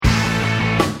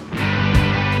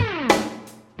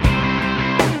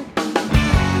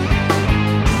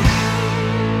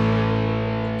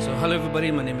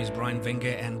everybody. My name is Brian Wenger,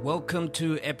 and welcome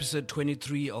to episode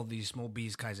 23 of the Small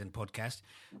Biz Kaizen podcast.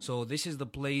 So this is the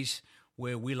place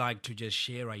where we like to just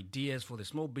share ideas for the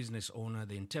small business owner,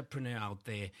 the entrepreneur out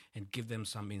there, and give them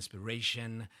some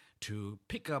inspiration to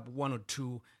pick up one or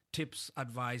two tips,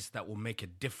 advice that will make a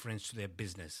difference to their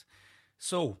business.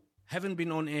 So, haven't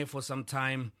been on air for some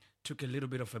time, took a little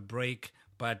bit of a break,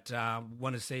 but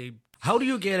want to say, how do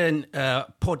you get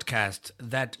a podcast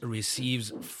that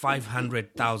receives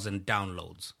 500,000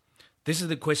 downloads? This is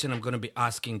the question I'm going to be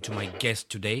asking to my guest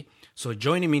today. So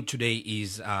joining me today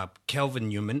is Kelvin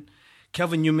Newman.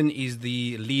 Kelvin Newman is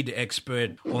the lead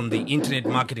expert on the Internet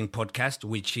Marketing Podcast,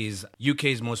 which is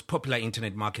UK's most popular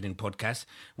internet marketing podcast,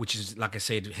 which is, like I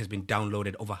said, has been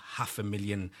downloaded over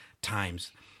 500,000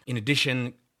 times. In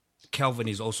addition, Kelvin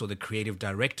is also the creative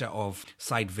director of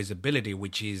Site Visibility,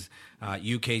 which is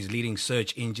UK's leading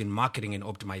search engine marketing and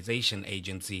optimization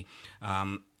agency.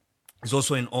 He's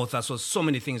also an author, so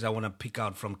many things I want to pick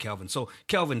out from Kelvin. So,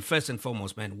 Kelvin, first and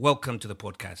foremost, man, welcome to the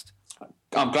podcast.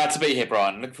 I'm glad to be here,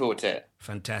 Brian. Looking forward to it.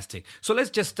 Fantastic. So let's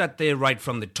just start there right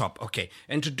from the top. Okay,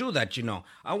 and to do that,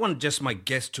 I want just my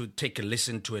guest to take a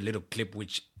listen to a little clip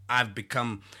which I've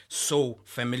become so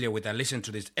familiar with. I listen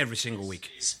to this every single week.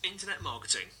 Is internet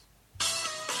marketing.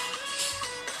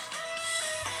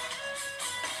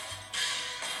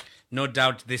 No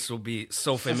doubt this will be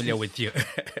so familiar with you.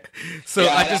 So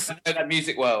I know that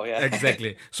music well, yeah.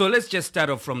 Exactly. So let's just start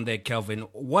off from there, Kelvin.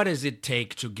 What does it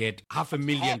take to get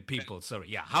 500,000 people,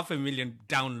 500,000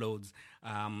 downloads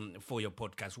for your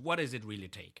podcast? What does it really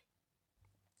take?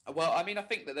 Well, I mean, I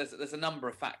think that there's a number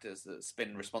of factors that's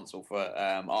been responsible for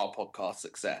our podcast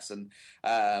success, and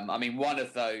I mean, one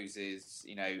of those is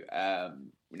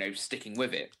sticking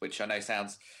with it, which I know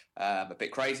sounds a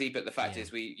bit crazy, but the fact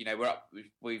is we've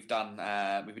been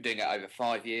doing it over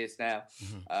 5 years now,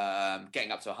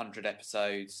 getting up to 100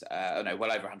 episodes,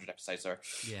 well over 100 episodes, sorry.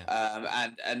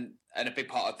 Yeah. And a big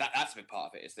part of that's a big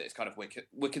part of it is that it's kind of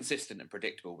we're consistent and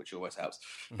predictable, which always helps.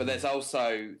 But there's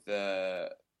also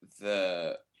the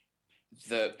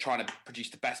trying to produce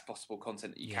the best possible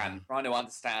content that you can, trying to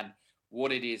understand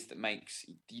what it is that makes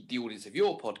the audience of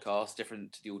your podcast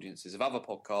different to the audiences of other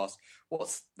podcasts.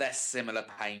 What's their similar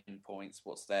pain points?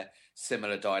 What's their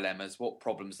similar dilemmas? What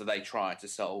problems are they trying to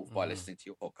solve by listening to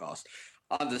your podcast?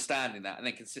 Understanding that and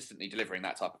then consistently delivering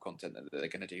that type of content that they're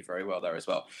going to do very well there as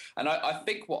well. And I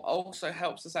think what also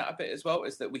helps us out a bit as well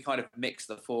is that we kind of mix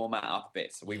the format up a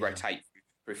bit. So we rotate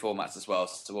through formats as well.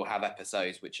 So we'll have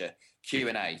episodes which are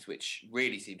Q&As, which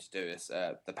really seem to do us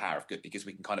the power of good, because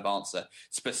we can kind of answer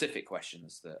specific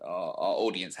questions that our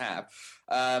audience have,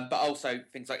 but also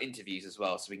things like interviews as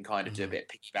well. So we can kind of do a bit of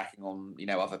piggybacking on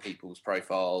other people's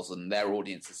profiles and their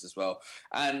audiences as well,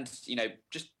 and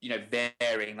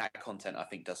varying that content I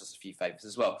think does us a few favors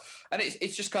as well. And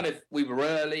it's just kind of, we were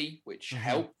early, which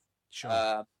helped,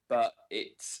 but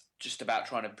it's just about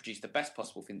trying to produce the best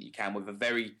possible thing that you can with a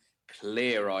very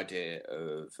clear idea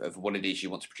of what it is you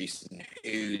want to produce and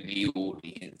who the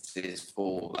audience is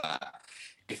for that.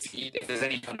 If there's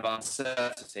any kind of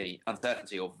uncertainty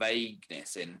or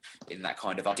vagueness in that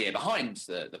kind of idea behind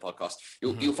the podcast,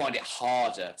 you'll find it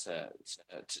harder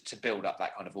to build up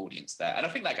that kind of audience there. And I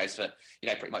think that goes for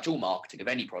pretty much all marketing of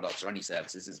any products or any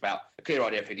services. It's about a clear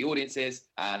idea of who the audience is,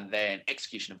 and then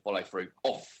execution and follow through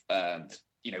of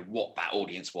what that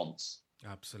audience wants.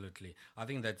 Absolutely. I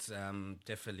think that's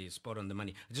definitely spot on the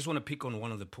money. I just want to pick on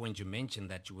one of the points you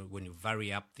mentioned, that when you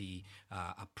vary up the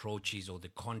approaches or the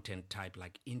content type,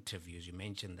 like interviews, you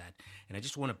mentioned that. And I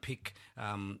just want to pick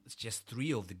just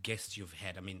three of the guests you've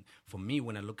had. I mean, for me,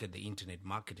 when I look at the internet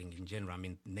marketing in general, I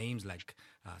mean, names like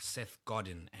Seth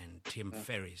Godin and Tim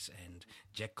Ferriss and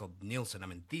Jacob Nielsen. I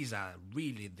mean, these are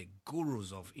really the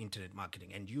gurus of internet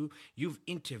marketing. And you've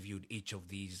interviewed each of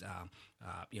these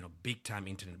big-time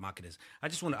internet marketers. I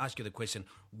just want to ask you the question,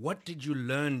 what did you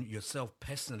learn yourself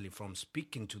personally from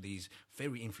speaking to these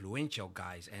very influential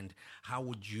guys, and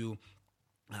how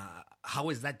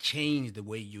has that changed the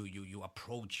way you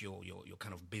approach your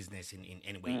kind of business in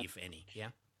any way, if any?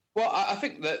 Yeah. Well, I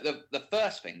think that the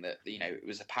first thing that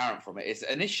was apparent from it is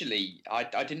initially I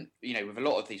didn't with a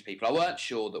lot of these people I weren't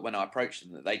sure that when I approached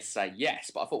them that they'd say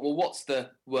yes, but I thought, well, what's the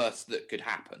worst that could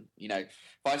happen? If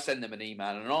I send them an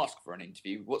email and ask for an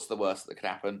interview, what's the worst that could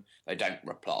happen? They don't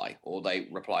reply, or they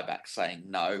reply back saying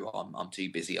no, I'm too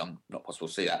busy, I'm not possible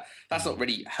to see that. That's not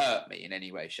really hurt me in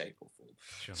any way, shape or form.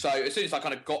 Sure. So as soon as I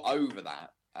kind of got over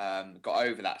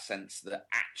that sense that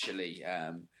actually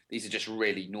these are just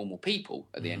really normal people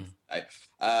at the end of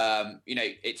the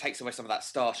day. It takes away some of that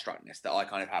starstruckness that I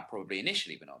kind of had probably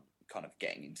initially when I'm kind of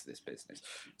getting into this business.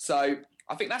 So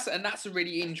I think that's a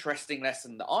really interesting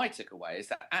lesson that I took away, is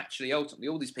that actually ultimately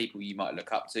all these people you might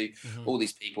look up to, all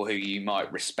these people who you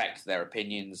might respect their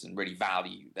opinions and really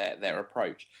value their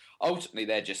approach, ultimately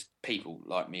they're just people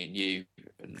like me and you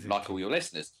and like all your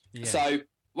listeners. Yeah. So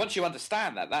once you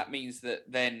understand that, that means that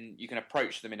then you can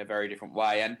approach them in a very different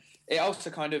way, and it also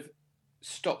kind of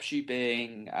stops you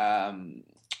being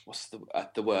what's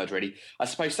the word really? I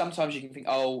suppose sometimes you can think,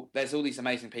 oh, there's all these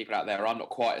amazing people out there. I'm not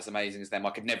quite as amazing as them. I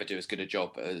could never do as good a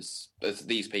job as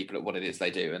these people at what it is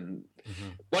they do. And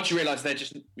once you realise they're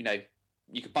just,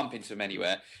 you could bump into them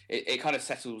anywhere, it kind of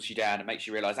settles you down and makes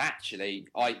you realise, actually,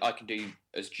 I can do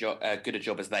as good a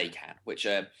job as they can, which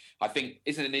I think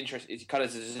isn't an interest. It's kind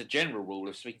of as a general rule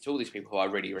of speaking to all these people who I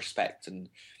really respect and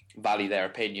value their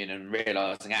opinion, and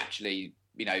realising actually,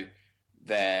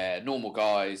 they're normal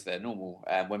guys, they're normal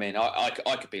women. I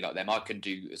could be like them. I can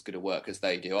do as good a work as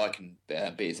they do. I can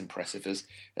be as impressive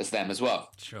as them as well.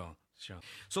 Sure.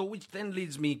 So which then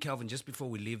leads me, Kelvin, just before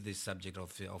we leave this subject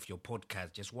of your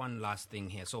podcast, just one last thing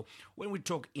here. So when we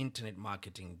talk internet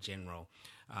marketing in general,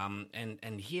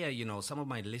 and here, some of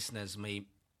my listeners may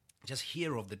just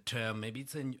hear of the term, maybe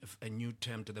it's a new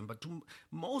term to them, but to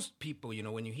most people,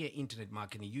 when you hear internet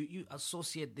marketing, you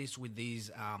associate this with these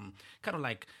kind of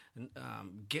like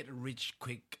get rich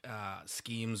quick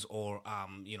schemes, or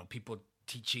people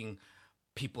teaching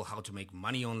people how to make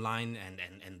money online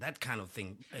and that kind of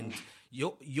thing. And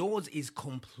yours is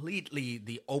completely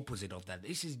the opposite of that.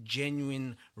 This is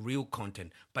genuine, real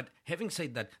content. But having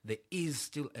said that, there is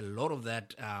still a lot of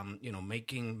that,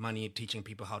 making money, teaching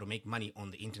people how to make money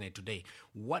on the internet today.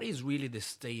 What is really the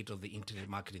state of the internet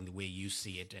marketing, the way you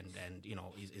see it? And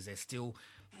is there still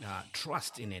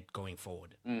trust in it going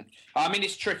forward? I mean,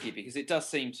 it's tricky because it does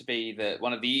seem to be that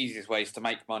one of the easiest ways to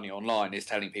make money online is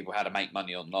telling people how to make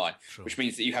money online, which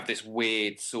means that you have this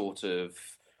weird sort of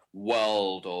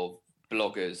world of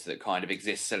bloggers that kind of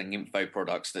exist selling info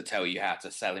products that tell you how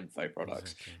to sell info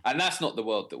products. Exactly. And that's not the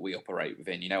world that we operate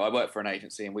within. I work for an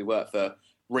agency and we work for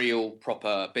real,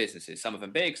 proper businesses, some of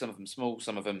them big, some of them small,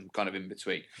 some of them kind of in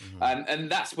between.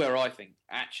 And that's where I think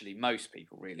actually most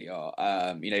people really are.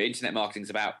 Internet marketing is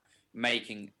about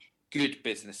making good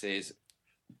businesses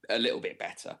a little bit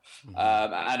better. And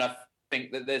I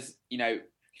think that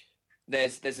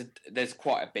there's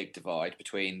quite a big divide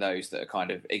between those that are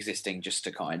kind of existing just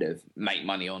to kind of make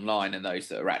money online and those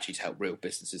that are actually to help real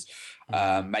businesses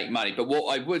make money. But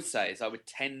what I would say is I would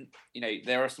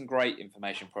there are some great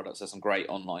information products, there's some great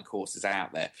online courses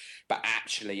out there, but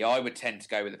actually I would tend to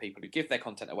go with the people who give their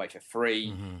content away for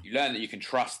free. You learn that you can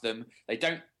trust them.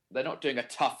 They're not doing a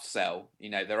tough sell.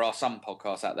 There are some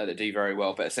podcasts out there that do very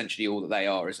well, but essentially all that they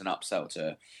are is an upsell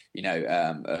to,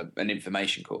 an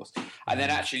information course. And then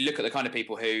actually look at the kind of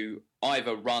people who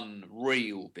either run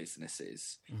real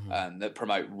businesses that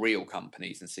promote real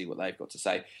companies and see what they've got to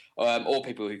say, or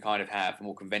people who kind of have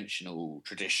more conventional,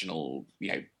 traditional,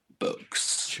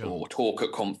 books or talk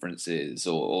at conferences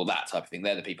or that type of thing.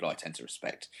 They're the people I tend to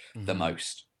respect the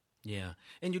most. Yeah,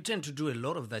 and you tend to do a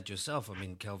lot of that yourself. I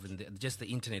mean, Kelvin, just the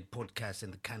internet podcast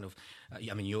and the kind of,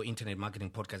 your internet marketing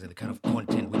podcast and the kind of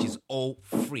content, which is all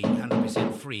free,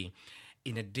 100% free.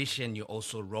 In addition, you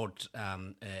also wrote a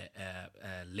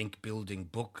link building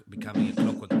book, Becoming a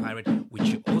Clockwork Pirate, which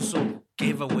you also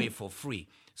gave away for free.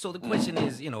 So the question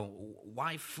is,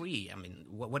 why free? I mean,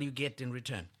 what do you get in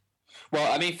return?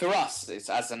 Well, I mean, for us,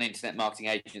 as an internet marketing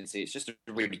agency, it's just a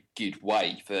really good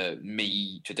way for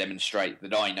me to demonstrate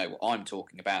that I know what I'm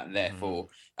talking about, and therefore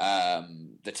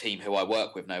the team who I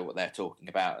work with know what they're talking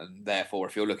about, and therefore,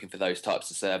 if you're looking for those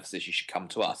types of services, you should come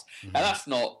to us. And that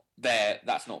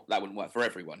wouldn't work for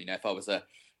everyone. If I was a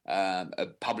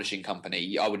publishing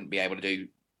company, I wouldn't be able to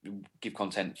give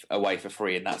content away for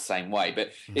free in that same way.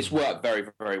 But it's worked very,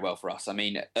 very well for us. I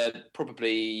mean,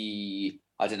 probably,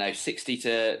 60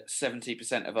 to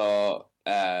 70% of our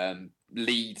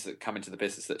leads that come into the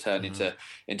business that turn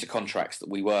into contracts that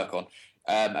we work on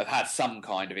have had some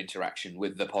kind of interaction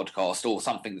with the podcast or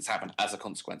something that's happened as a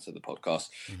consequence of the podcast.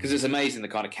 Because it's amazing the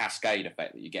kind of cascade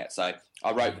effect that you get. So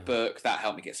I wrote the book, that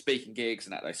helped me get speaking gigs,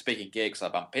 and at those speaking gigs I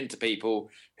bump into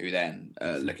people who then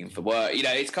looking for work.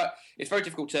 It's very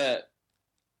difficult to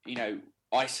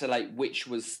isolate which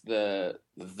was the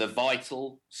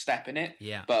vital step in it.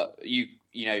 Yeah. But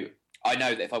I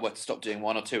know that if I were to stop doing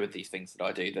one or two of these things that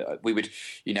I do, that we would,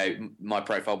 my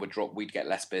profile would drop, we'd get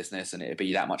less business, and it'd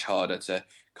be that much harder to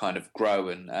kind of grow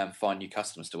and find new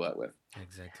customers to work with.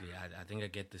 Exactly. I think I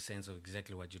get the sense of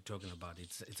exactly what you're talking about.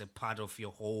 It's a part of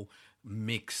your whole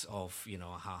mix of,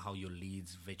 how your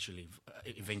leads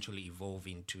eventually evolve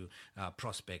into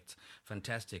prospects.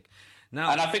 Fantastic.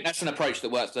 Now, And I think that's an approach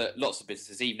that works for lots of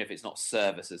businesses, even if it's not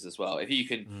services as well. If you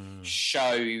can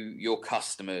show your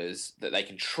customers that they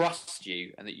can trust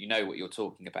you and that you know what you're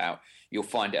talking about, you'll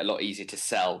find it a lot easier to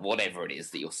sell whatever it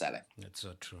is that you're selling. That's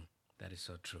so true. That is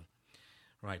so true.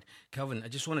 Right. Calvin, I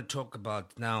just want to talk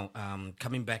about now,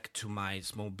 coming back to my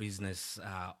small business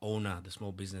owner, the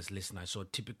small business listener. So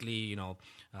typically,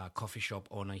 coffee shop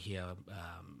owner here,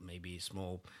 maybe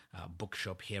small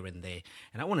bookshop here and there.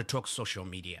 And I want to talk social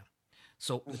media.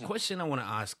 So the question I want to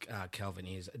ask Calvin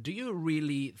is, do you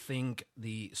really think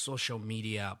the social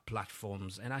media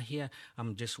platforms, and I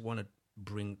just want to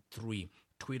bring three: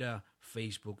 Twitter,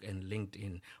 Facebook, and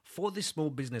LinkedIn, for the small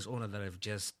business owner that I've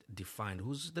just defined,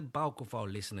 who's the bulk of our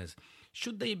listeners,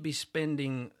 should they be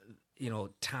spending,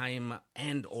 time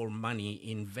and or money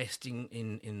investing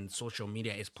in social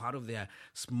media as part of their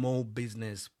small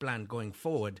business plan going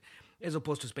forward, as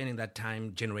opposed to spending that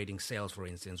time generating sales, for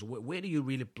instance? Where do you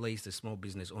really place the small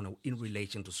business owner in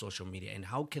relation to social media, and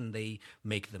how can they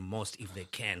make the most, if they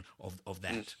can, of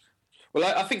that?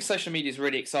 Well, I think social media is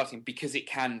really exciting because it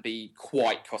can be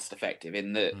quite cost effective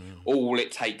in that all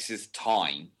it takes is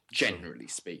time, generally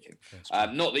speaking.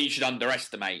 Not that you should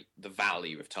underestimate the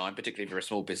value of time, particularly if you're a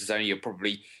small business owner. You're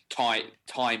probably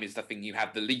time is the thing you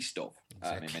have the least of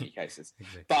in many cases.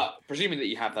 Exactly. But presuming that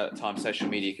you have that time, social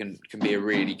media can be a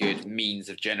really good means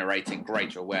of generating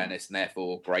greater awareness and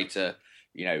therefore greater,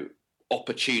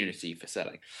 opportunity for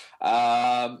selling.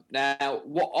 Now,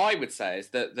 what I would say is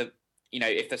that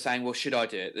if they're saying, well, should I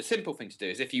do it? The simple thing to do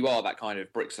is, if you are that kind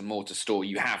of bricks and mortar store,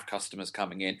 you have customers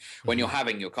coming in, when you're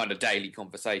having your kind of daily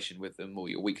conversation with them or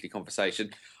your weekly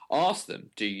conversation, ask them,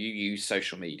 do you use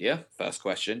social media? First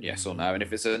question, yes or no. And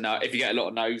if it's a no, if you get a lot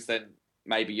of no's, then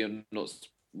maybe you're not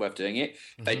worth doing it.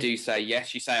 If they do say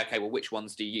yes, you say, okay, well, which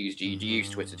ones do you use? Do you use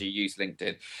Twitter? Do you use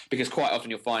LinkedIn? Because quite often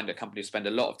you'll find a company spend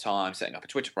a lot of time setting up a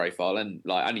Twitter profile, and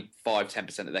like only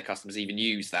 5-10% of their customers even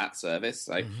use that service.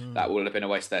 So that will have been a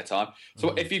waste of their time.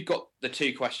 So if you've got the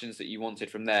two questions that you wanted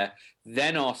from there,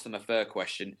 then ask them a third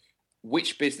question: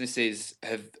 which businesses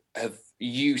have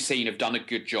you seen have done a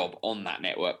good job on that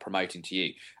network promoting to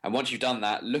you? And once you've done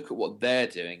that, look at what they're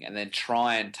doing and then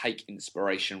try and take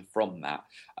inspiration from that.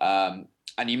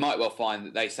 And you might well find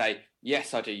that they say,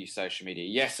 yes, I do use social media.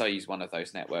 Yes, I use one of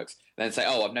those networks. Then say,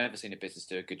 oh, I've never seen a business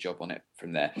do a good job on it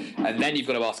from there. And then you've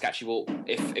got to ask, actually, well,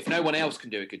 if no one else can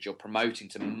do a good job promoting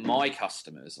to my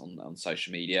customers on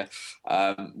social media,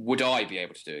 would I be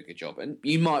able to do a good job? And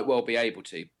you might well be able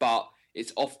to, but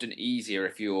it's often easier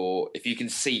if you can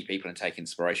see people and take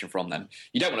inspiration from them.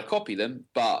 You don't want to copy them,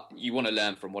 but you want to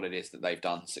learn from what it is that they've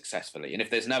done successfully. And if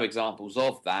there's no examples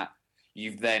of that,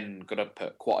 you've then got to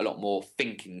put quite a lot more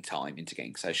thinking time into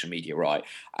getting social media right,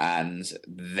 and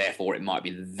therefore it might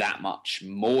be that much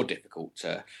more difficult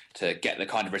to get the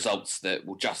kind of results that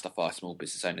will justify small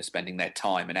business owners spending their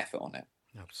time and effort on it.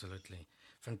 Absolutely.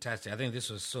 Fantastic. I think this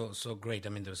was so great. I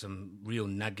mean, there's some real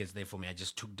nuggets there for me. I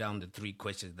just took down the three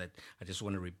questions that I just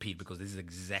want to repeat, because this is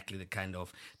exactly the kind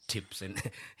of tips and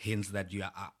hints that you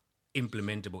are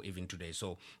implementable even today.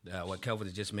 So what Calvin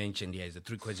has just mentioned here is the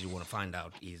three questions you want to find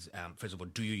out is, first of all,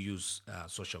 do you use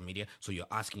social media? So you're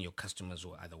asking your customers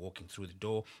who are either walking through the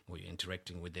door or you're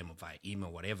interacting with them via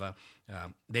email, whatever.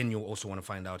 Then you also want to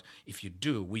find out, if you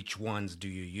do, which ones do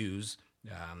you use?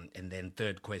 And then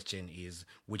third question is,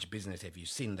 which business have you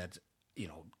seen that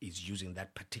is using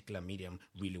that particular medium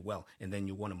really well? And then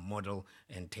you want to model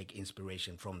and take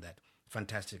inspiration from that.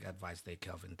 Fantastic advice there,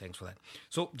 Calvin. Thanks for that.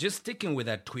 So just sticking with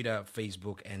that Twitter,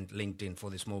 Facebook, and LinkedIn for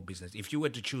the small business, if you were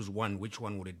to choose one, which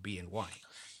one would it be and why?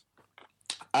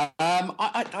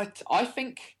 I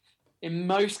think in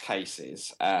most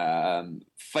cases,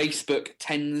 Facebook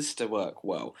tends to work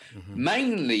well,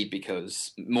 mainly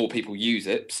because more people use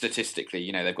it. Statistically,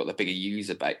 they've got the bigger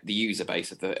user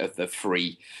base of the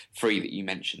free that you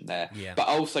mentioned there. Yeah. But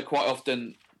also quite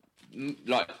often,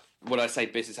 like what I say,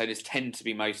 business owners tend to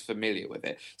be most familiar with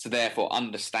it, so therefore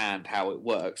understand how it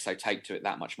works, so take to it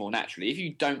that much more naturally. If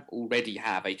you don't already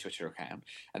have a Twitter account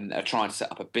and are trying to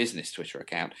set up a business Twitter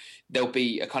account, there'll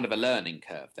be a kind of a learning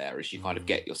curve there as you kind of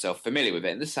get yourself familiar with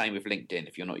it. And the same with LinkedIn.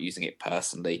 If you're not using it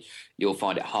personally, you'll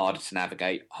find it harder to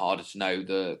navigate, harder to know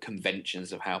the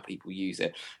conventions of how people use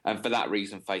it. And for that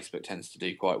reason, Facebook tends to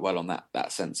do quite well on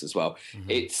that sense as well.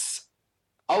 It's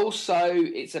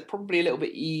probably a little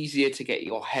bit easier to get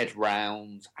your head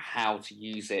round how to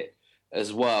use it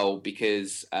as well,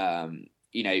 because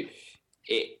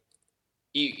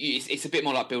it's a bit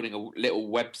more like building a little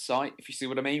website, if you see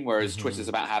what I mean. Whereas Twitter's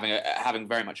about having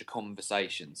very much a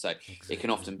conversation, so it can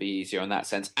often be easier in that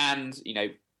sense. And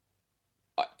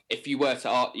if you were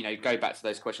to go back to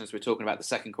those questions we were talking about, the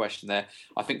second question there,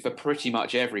 I think for pretty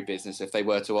much every business, if they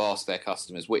were to ask their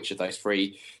customers which of those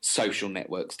 3 social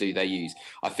networks do they use,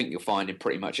 I think you'll find in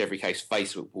pretty much every case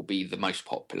Facebook will be the most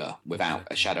popular without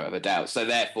a shadow of a doubt. So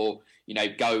therefore,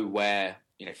 go where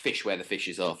fish where the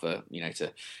fishes are, for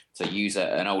to use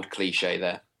an old cliche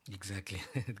there. Exactly.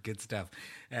 Good stuff.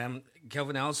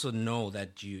 Kelvin, I also know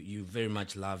that you very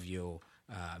much love your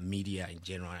media in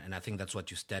general, and I think that's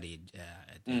what you studied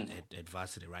at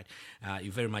varsity, right?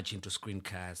 You're very much into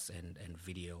screencasts and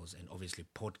videos and obviously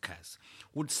podcasts.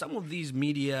 Would some of these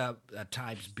media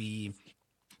types be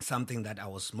something that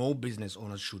our small business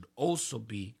owners should also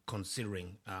be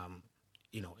considering?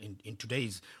 In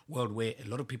today's world, where a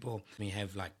lot of people may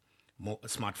have like more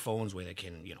smartphones where they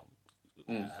can,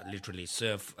 literally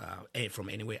surf from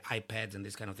anywhere, iPads and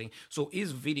this kind of thing. So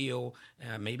is video,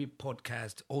 maybe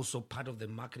podcast, also part of the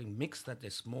marketing mix that the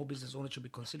small business owner should be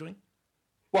considering?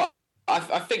 Well, I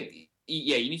think,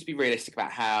 you need to be realistic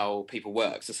about how people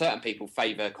work. So certain people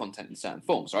favour content in certain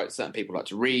forms, right? Certain people like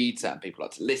to read, certain people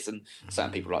like to listen,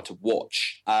 certain people like to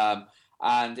watch.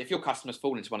 And if your customers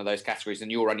fall into one of those categories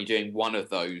and you're only doing one of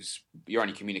those, you're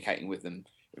only communicating with them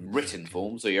in written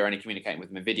forms, or you're only communicating with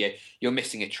them in video, you're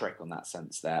missing a trick on that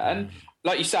sense there. And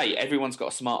like you say, everyone's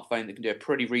got a smartphone that can do a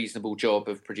pretty reasonable job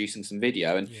of producing some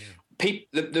video. And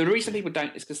the reason people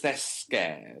don't is because they're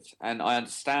scared. And I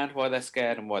understand why they're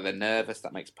scared and why they're nervous.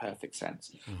 That makes perfect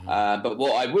sense. But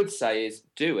what I would say is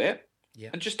do it.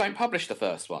 And just don't publish the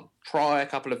first one. Try a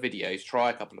couple of videos,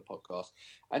 try a couple of podcasts,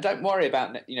 and don't worry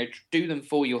about, do them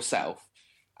for yourself.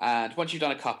 And once you've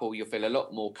done a couple, you'll feel a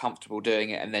lot more comfortable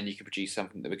doing it, and then you can produce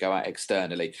something that would go out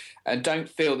externally. And don't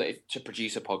feel that to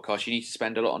produce a podcast, you need to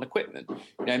spend a lot on equipment.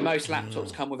 Most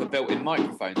laptops come with a built-in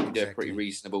microphone that can do a pretty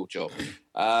reasonable job.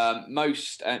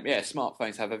 Most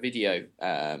smartphones have a video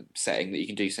setting that you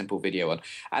can do simple video on.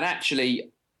 And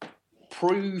actually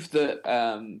prove that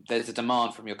there's a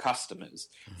demand from your customers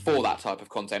for that type of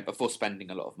content before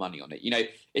spending a lot of money on it.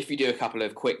 If you do a couple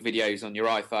of quick videos on your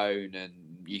iPhone and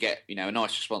you get a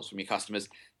nice response from your customers,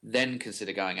 then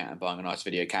consider going out and buying a nice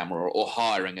video camera or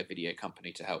hiring a video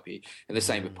company to help you. And the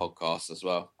same with podcasts as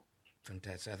well.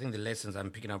 Fantastic. I think the lessons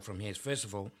I'm picking up from here is, first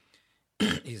of all,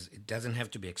 is it doesn't have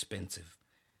to be expensive.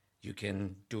 You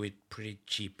can do it pretty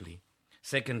cheaply.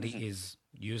 Secondly is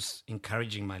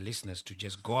encouraging my listeners to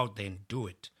just go out there and do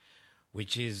it,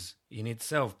 which is in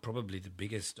itself probably the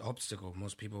biggest obstacle.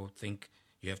 Most people think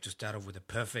you have to start off with a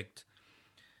perfect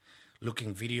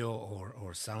looking video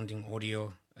or sounding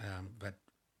audio, but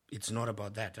it's not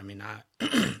about that. I mean,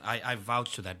 I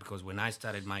vouch to that, because when I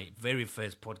started, my very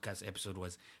first podcast episode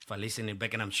was, if I listen it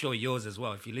back, and I'm sure yours as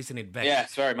well, if you listen it back.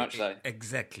 Yes, very much so.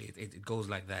 Exactly. It goes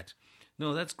like that.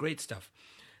 No, that's great stuff.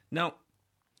 Now,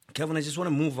 Kelvin, I just want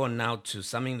to move on now to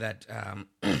something that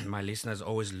my listeners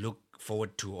always look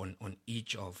forward to on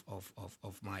each of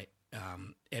my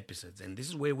episodes. And this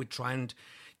is where we try and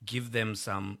give them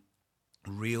some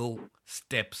real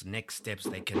steps, next steps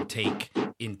they can take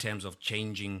in terms of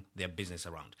changing their business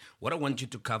around. What I want you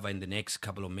to cover in the next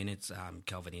couple of minutes,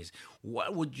 Kelvin, is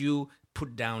what would you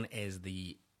put down as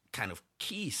the kind of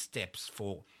key steps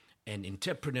for an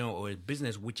entrepreneur or a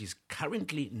business which is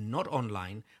currently not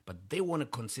online, but they want to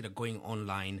consider going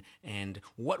online, and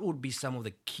what would be some of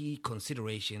the key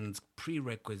considerations,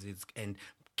 prerequisites, and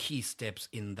key steps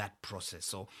in that process?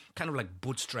 So kind of like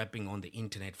bootstrapping on the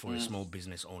internet for a small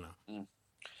business owner.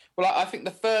 Well, I think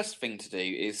the first thing to do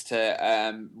is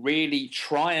to really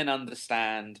try and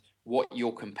understand what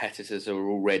your competitors are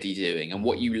already doing and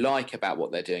what you like about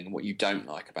what they're doing and what you don't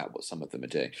like about what some of them are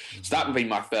doing. So that would be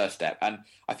my first step. And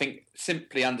I think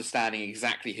simply understanding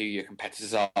exactly who your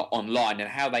competitors are online and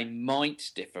how they might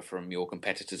differ from your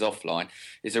competitors offline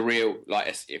is a real,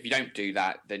 if you don't do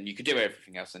that, then you could do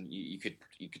everything else and you could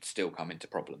still come into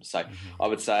problems. So I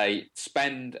would say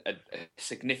spend a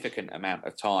significant amount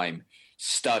of time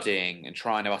studying and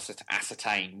trying to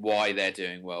ascertain why they're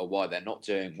doing well, why they're not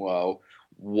doing well,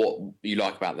 what you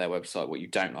like about their website, what you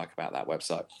don't like about that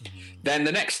website. Then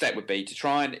the next step would be to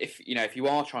try and, if you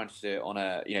are trying to do it on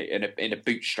in a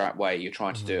bootstrap way, you're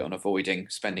trying to do it on avoiding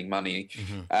spending money.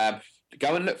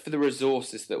 Go and look for the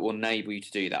resources that will enable you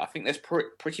to do that. I think there's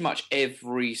pretty much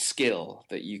every skill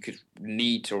that you could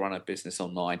need to run a business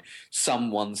online.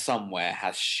 Someone somewhere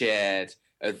has shared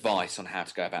advice on how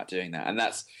to go about doing that, and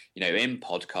that's in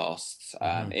podcasts,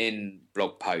 in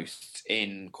blog posts,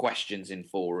 in questions in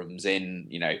forums, in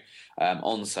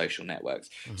on social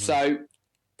networks. So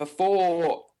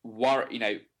before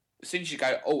as soon as you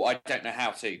go, oh, I don't know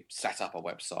how to set up a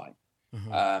website,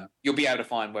 you'll be able to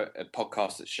find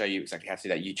podcasts that show you exactly how to do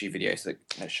that, YouTube videos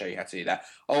that show you how to do that.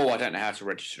 Oh, I don't know how to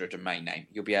register a domain name.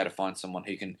 You'll be able to find someone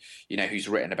who can, who's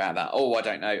written about that. Oh, I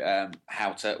don't know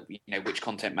how to, which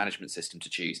content management system to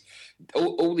choose.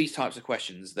 All these types of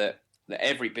questions that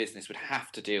every business would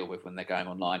have to deal with when they're going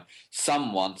online.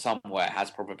 Someone somewhere has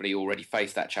probably already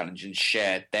faced that challenge and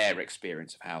shared their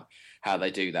experience of how they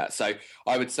do that. So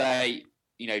I would say,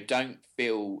 don't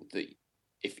feel that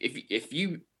if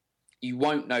you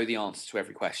won't know the answer to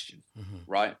every question,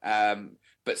 right?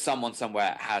 But someone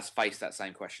somewhere has faced that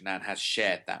same question and has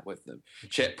shared that with them,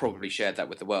 probably shared that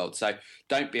with the world. So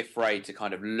don't be afraid to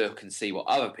kind of look and see what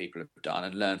other people have done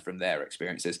and learn from their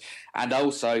experiences. And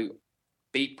also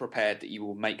be prepared that you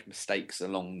will make mistakes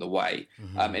along the way.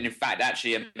 And in fact,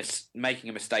 actually making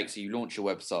a mistake, so you launch a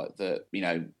website that,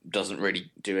 doesn't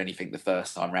really do anything the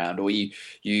first time round, or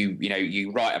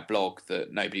you write a blog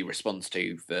that nobody responds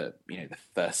to for, the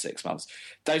first 6 months.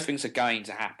 Those things are going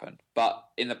to happen. But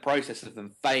in the process of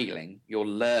them failing, you're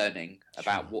learning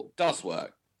about what does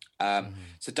work.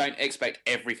 So don't expect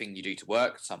everything you do to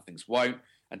work. Some things won't.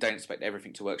 And don't expect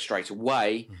everything to work straight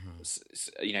away.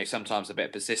 Sometimes a bit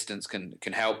of persistence can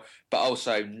help, but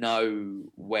also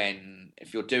know when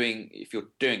if you're doing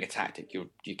a tactic, you're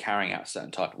carrying out a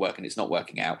certain type of work and it's not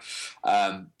working out.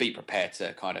 Be prepared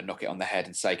to kind of knock it on the head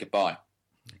and say goodbye.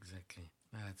 Exactly.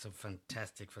 It's a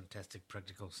fantastic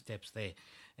practical steps there,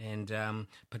 and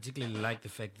particularly like the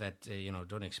fact that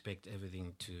don't expect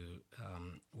everything to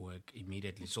work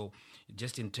immediately. So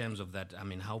just in terms of that, I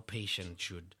mean, how patient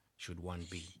should one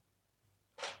be?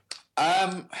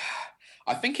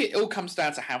 I think it all comes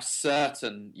down to how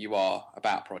certain you are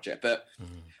about a project. But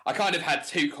I kind of had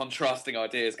two contrasting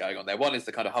ideas going on there. One is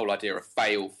the kind of whole idea of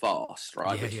fail fast,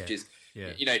 right? Which is,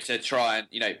 to try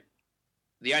and,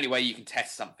 the only way you can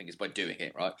test something is by doing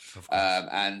it, right?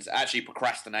 And actually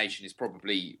procrastination is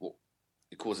probably what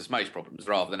causes most problems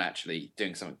rather than actually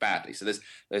doing something badly. So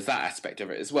there's that aspect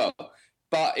of it as well.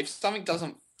 But if something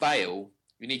doesn't fail,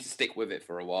 you need to stick with it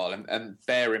for a while and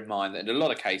bear in mind that in a lot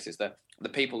of cases, the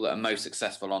people that are most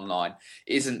successful online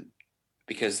isn't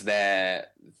because they're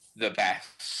the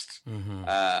best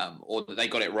or that they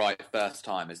got it right first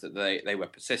time. Is that they were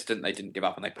persistent, they didn't give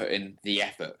up, and they put in the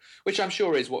effort, which I'm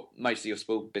sure is what most of your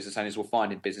small business owners will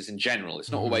find in business in general.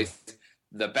 It's not always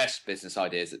the best business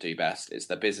ideas that do best. It's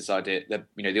the business idea,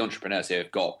 the entrepreneurs who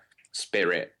have got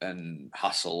spirit and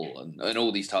hustle and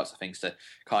all these types of things to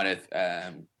kind of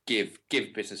give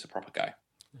business a proper go.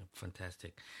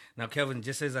 Fantastic. Now, Kelvin,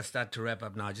 just as I start to wrap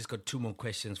up now, I just got two more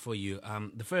questions for you.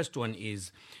 The first one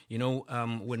is,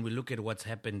 when we look at what's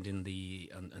happened in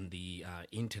the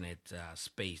internet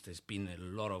space, there's been a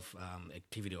lot of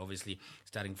activity, obviously,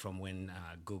 starting from when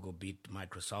Google beat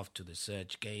Microsoft to the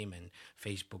search game, and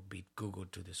Facebook beat Google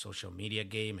to the social media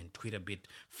game, and Twitter beat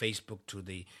Facebook to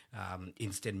the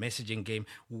instant messaging game.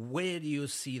 Where do you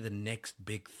see the next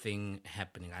big thing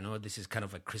happening? I know this is kind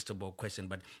of a crystal ball question,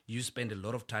 but you spend a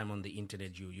lot of time on the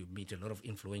internet. You meet a lot of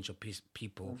influential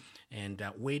people, and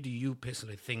where do you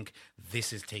personally think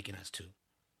this is taking us to?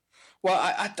 Well,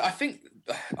 I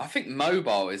think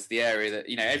mobile is the area that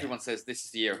everyone says this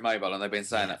is the year of mobile, and they've been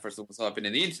saying that for as long as I've been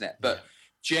in the internet. But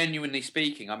genuinely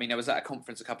speaking, I mean, I was at a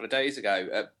conference a couple of days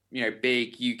ago.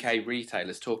 Big UK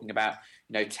retailers talking about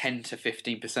 10 to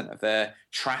 15% of their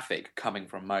traffic coming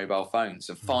from mobile phones,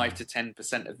 and 5 to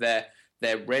 10% of their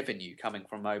revenue coming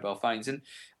from mobile phones. And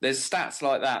there's stats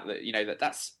like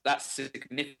that's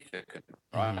significant,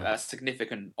 right? That's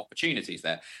significant opportunities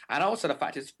there. And also the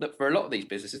fact is that for a lot of these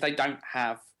businesses, they don't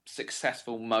have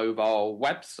successful mobile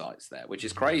websites there, which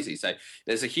is crazy. So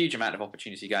there's a huge amount of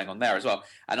opportunity going on there as well.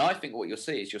 And I think what you'll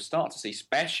see is you'll start to see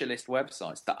specialist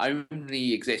websites that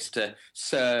only exist to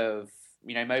serve,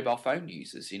 mobile phone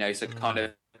users, so kind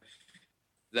of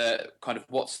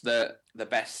what's the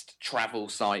best travel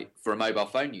site for a mobile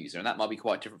phone user, and that might be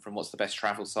quite different from what's the best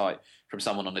travel site from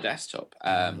someone on a desktop.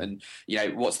 And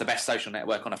what's the best social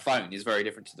network on a phone is very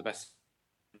different to the best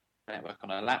network on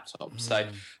a laptop. So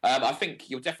I think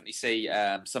you'll definitely see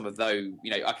some of those.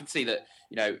 I can see that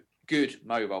good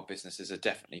mobile businesses are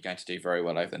definitely going to do very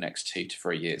well over the next 2 to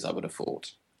 3 years, I would have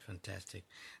thought. Fantastic.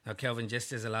 Now, Kelvin,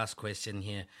 just as a last question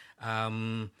here.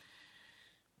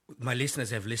 My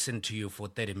listeners have listened to you for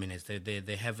 30 minutes.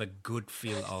 They have a good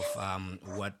feel of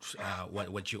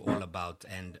what you're all about.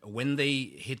 And when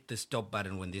they hit the stop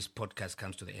button, when this podcast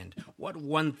comes to the end, what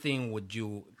one thing would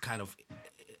you kind of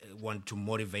want to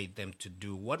motivate them to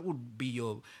do? What would be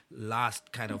your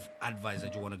last kind of advice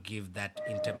that you want to give that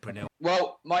entrepreneur?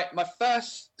 Well, my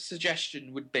first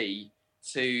suggestion would be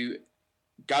to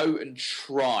go and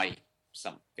try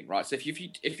something, right? So if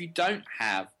you don't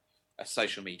have a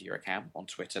social media account on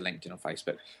Twitter, LinkedIn, or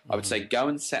Facebook, I would say go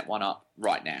and set one up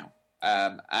right now,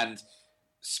 and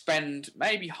spend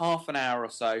maybe half an hour or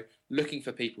so looking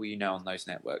for people you know on those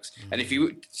networks. And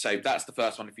so that's the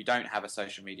first one. If you don't have a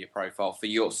social media profile for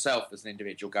yourself as an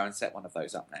individual, go and set one of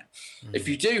those up now. If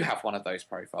you do have one of those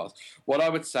profiles, what I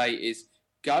would say is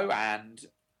go and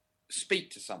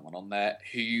speak to someone on there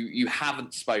who you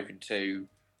haven't spoken to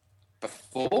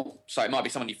before. So it might be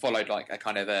someone you followed, like a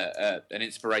kind of an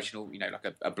inspirational,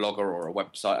 like a blogger or a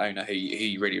website owner who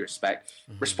you really respect.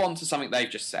 Respond to something they've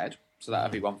just said. So that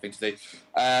would be one thing to do.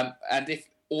 And if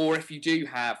you do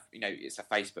have, it's a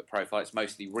Facebook profile, it's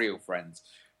mostly real friends,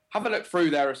 have a look through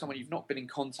there as someone you've not been in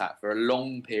contact for a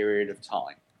long period of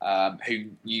time, who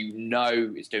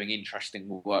is doing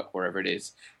interesting work wherever it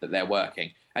is that they're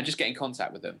working, and just get in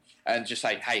contact with them and just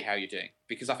say, hey, how are you doing?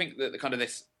 Because I think that the kind of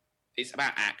this, it's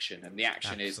about action, and the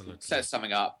action Absolutely. Is set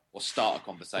something up or start a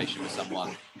conversation with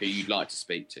someone who you'd like to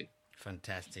speak to.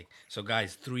 Fantastic. So,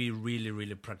 guys, 3 really,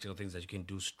 really practical things that you can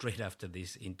do straight after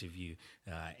this interview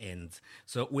ends.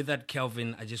 So, with that,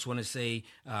 Kelvin, I just want to say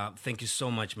thank you so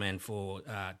much, man, for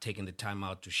taking the time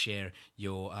out to share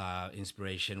your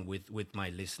inspiration with my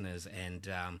listeners. And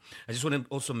I just want to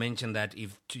also mention that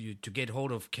if to get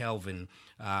hold of Kelvin,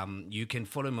 you can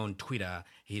follow him on Twitter.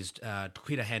 His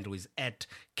Twitter handle is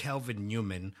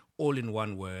 @KelvinNewman, all in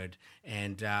one word.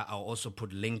 And I'll also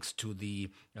put links to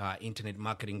the Internet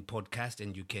Marketing Podcast,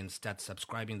 and you can start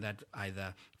subscribing that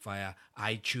either via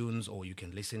iTunes, or you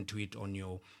can listen to it on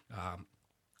your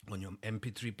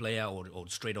MP3 player or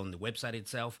straight on the website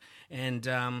itself. And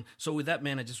so with that,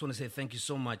 man, I just want to say thank you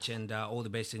so much, and all the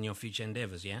best in your future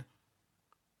endeavors, yeah?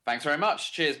 Thanks very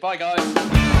much. Cheers. Bye, guys.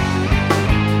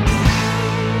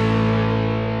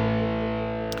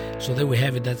 So there we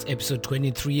have it. That's episode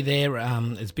 23 there.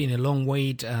 It's been a long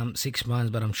wait, 6 months,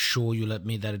 but I'm sure you'll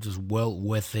admit that it was well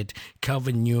worth it.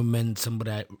 Kelvin Newman, somebody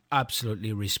I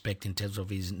absolutely respect in terms of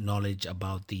his knowledge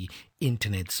about the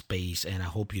internet space, and I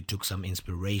hope you took some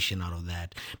inspiration out of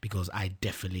that, because I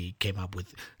definitely came up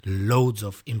with loads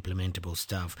of implementable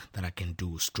stuff that I can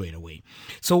do straight away.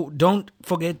 So don't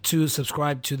forget to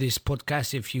subscribe to this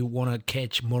podcast if you want to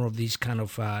catch more of these kind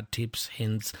of tips,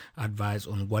 hints, advice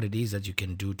on what it is that you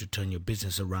can do to turn your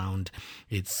business around.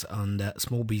 It's on the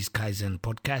Small Biz Kaizen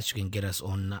podcast. You can get us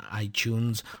on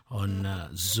iTunes, on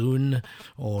Zune,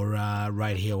 or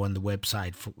right here on the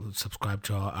website. Subscribe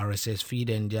to our RSS feed,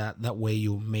 and that way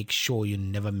you make sure you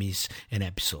never miss an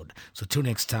episode. So till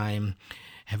next time,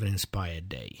 have an inspired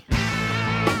day.